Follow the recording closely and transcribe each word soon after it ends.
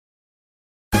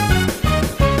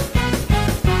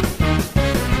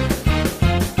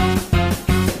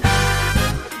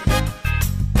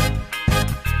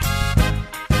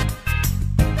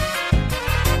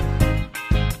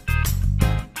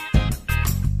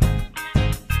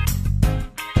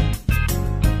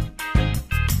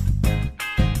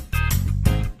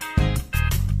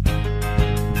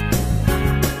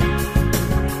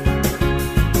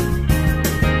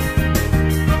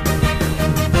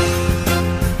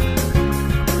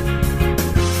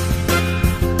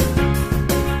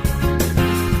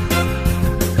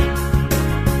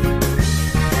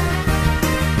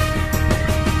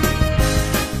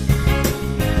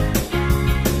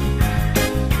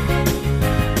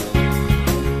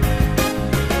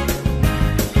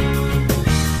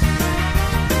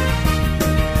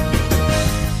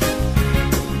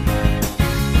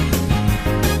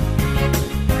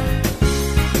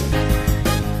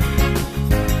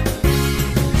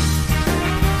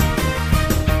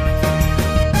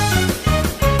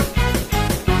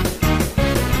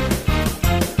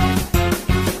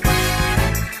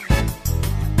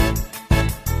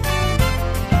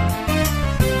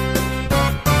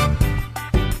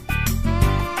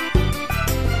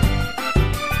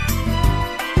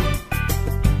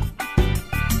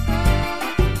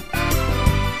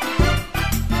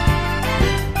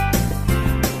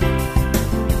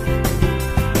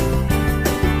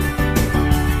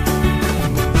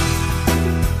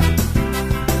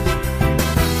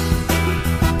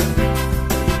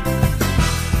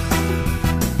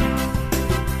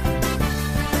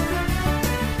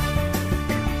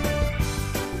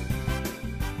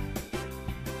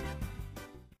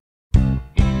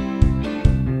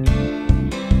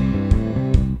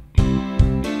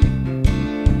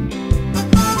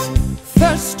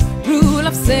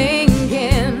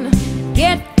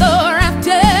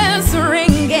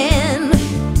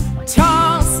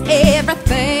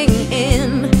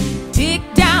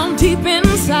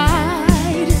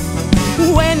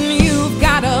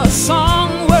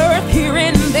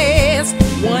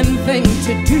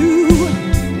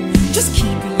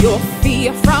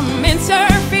fear from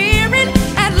interfering,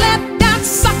 and let that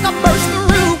sucker burst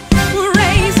through.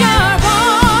 Raise your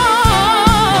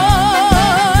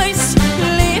voice,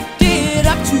 lift it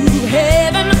up to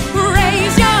heaven.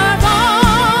 Raise your voice,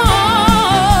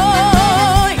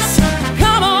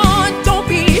 come on, don't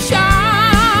be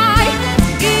shy.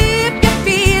 If you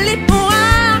feel it, oh,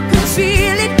 I can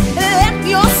feel it. Let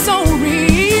your soul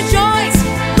rejoice.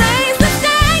 Raise the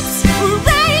stakes,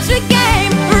 raise your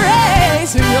game,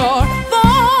 raise your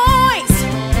voice.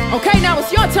 Okay, now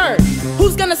it's your turn.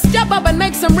 Who's gonna step up and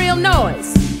make some real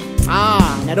noise?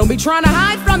 Now don't be trying to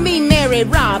hide from me, Mary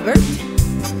Robert.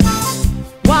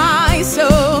 Why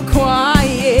so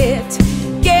quiet?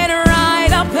 Get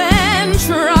right up and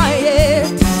try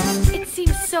it. It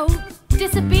seems so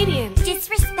disobedient.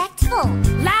 Disrespectful.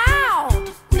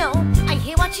 Loud! No, I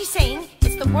hear what she's saying.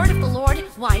 It's the word of the Lord.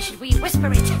 Why should we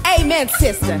whisper it? Amen,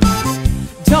 sister.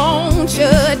 Don't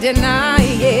you deny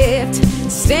it.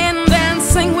 Stand and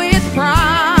sing with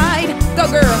pride. Go,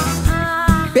 girl.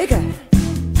 Bigger,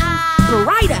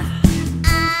 brighter,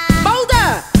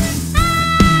 bolder,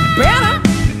 better.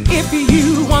 If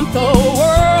you want the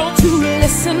world to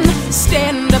listen,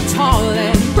 stand up tall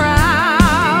and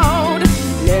proud.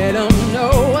 Let them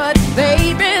know what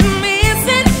they've been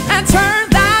missing, and turn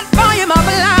that volume up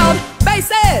loud.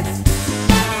 Basses,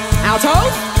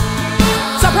 altos,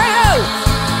 sopranos.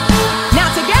 Now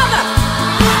together.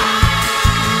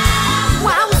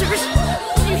 Wowzers!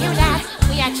 Did you hear that?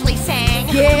 We actually sang.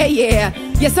 Yeah.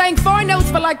 You sang 4 notes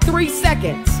for like 3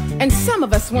 seconds. And some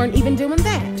of us weren't even doing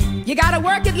that. You gotta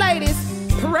work it, ladies.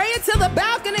 Parade it to the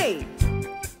balcony.